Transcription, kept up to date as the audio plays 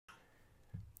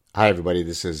Hi, everybody.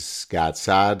 This is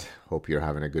Saad. Hope you're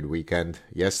having a good weekend.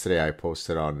 Yesterday, I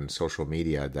posted on social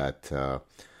media that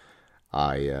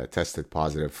I tested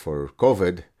positive for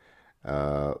COVID.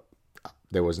 Uh,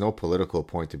 there was no political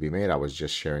point to be made. I was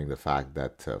just sharing the fact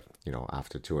that,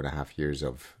 after 2.5 years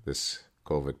of this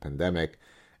COVID pandemic,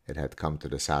 it had come to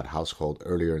the Saad household.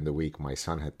 Earlier in the week, my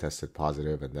son had tested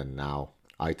positive, and then now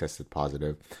I tested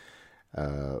positive.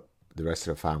 The rest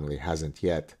of the family hasn't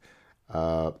yet.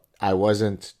 Uh, I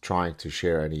wasn't trying to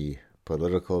share any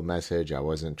political message. I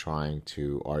wasn't trying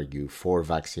to argue for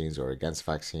vaccines or against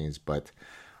vaccines, but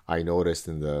I noticed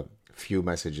in the few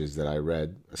messages that I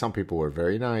read, some people were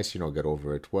very nice, get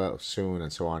over it well soon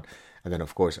and so on. And then,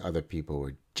 of course, other people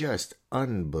were just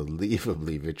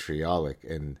unbelievably vitriolic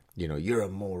and, you're a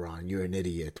moron, you're an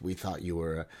idiot. We thought you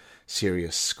were a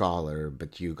serious scholar,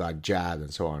 but you got jabbed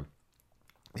and so on.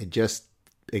 It just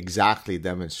exactly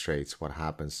demonstrates what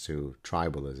happens to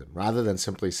tribalism. Rather than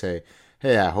simply say,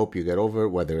 hey, I hope you get over it,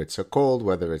 whether it's a cold,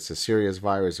 whether it's a serious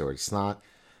virus or it's not.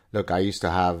 Look, I used to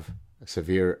have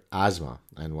severe asthma,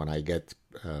 and when I get,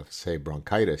 say,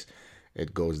 bronchitis,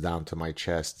 it goes down to my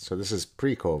chest. So this is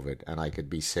pre-COVID, and I could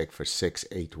be sick for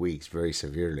 6-8 weeks very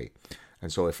severely.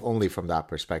 And so if only from that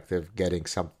perspective, getting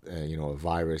a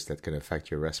virus that can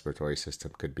affect your respiratory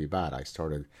system could be bad. I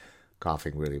started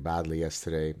coughing really badly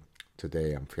yesterday.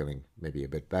 Today I'm feeling maybe a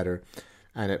bit better,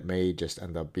 and it may just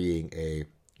end up being a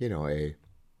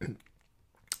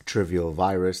trivial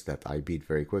virus that I beat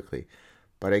very quickly.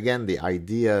 But again, the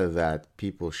idea that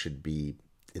people should be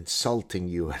insulting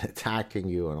you and attacking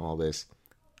you and all this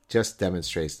just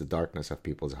demonstrates the darkness of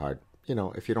people's heart.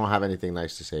 If you don't have anything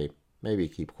nice to say, maybe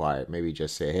keep quiet. Maybe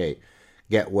just say, hey,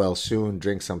 get well soon,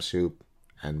 drink some soup,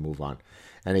 and move on.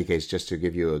 In any case, just to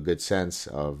give you a good sense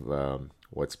of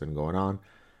what's been going on,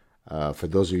 for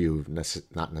those of you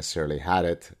who've not necessarily had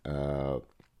it,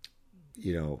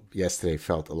 yesterday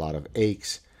felt a lot of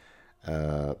aches,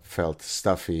 felt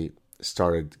stuffy,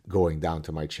 started going down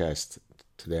to my chest.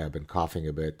 Today I've been coughing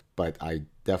a bit, but I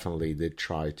definitely did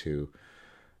try to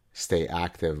stay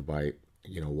active by,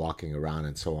 walking around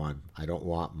and so on. I don't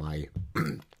want my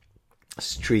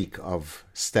streak of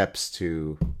steps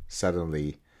to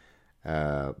suddenly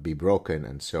be broken,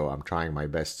 and so I'm trying my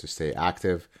best to stay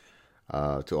active.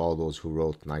 To all those who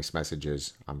wrote nice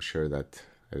messages, I'm sure that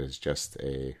it is just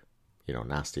a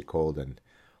nasty cold, and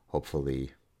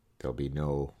hopefully there'll be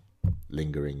no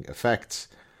lingering effects.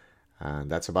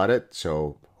 And that's about it.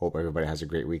 So hope everybody has a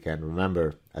great weekend.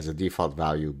 Remember, as a default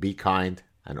value, be kind,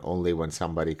 and only when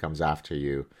somebody comes after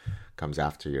you, comes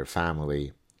after your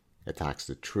family, attacks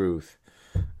the truth,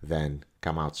 then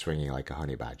come out swinging like a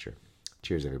honey badger.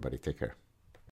 Cheers, everybody. Take care.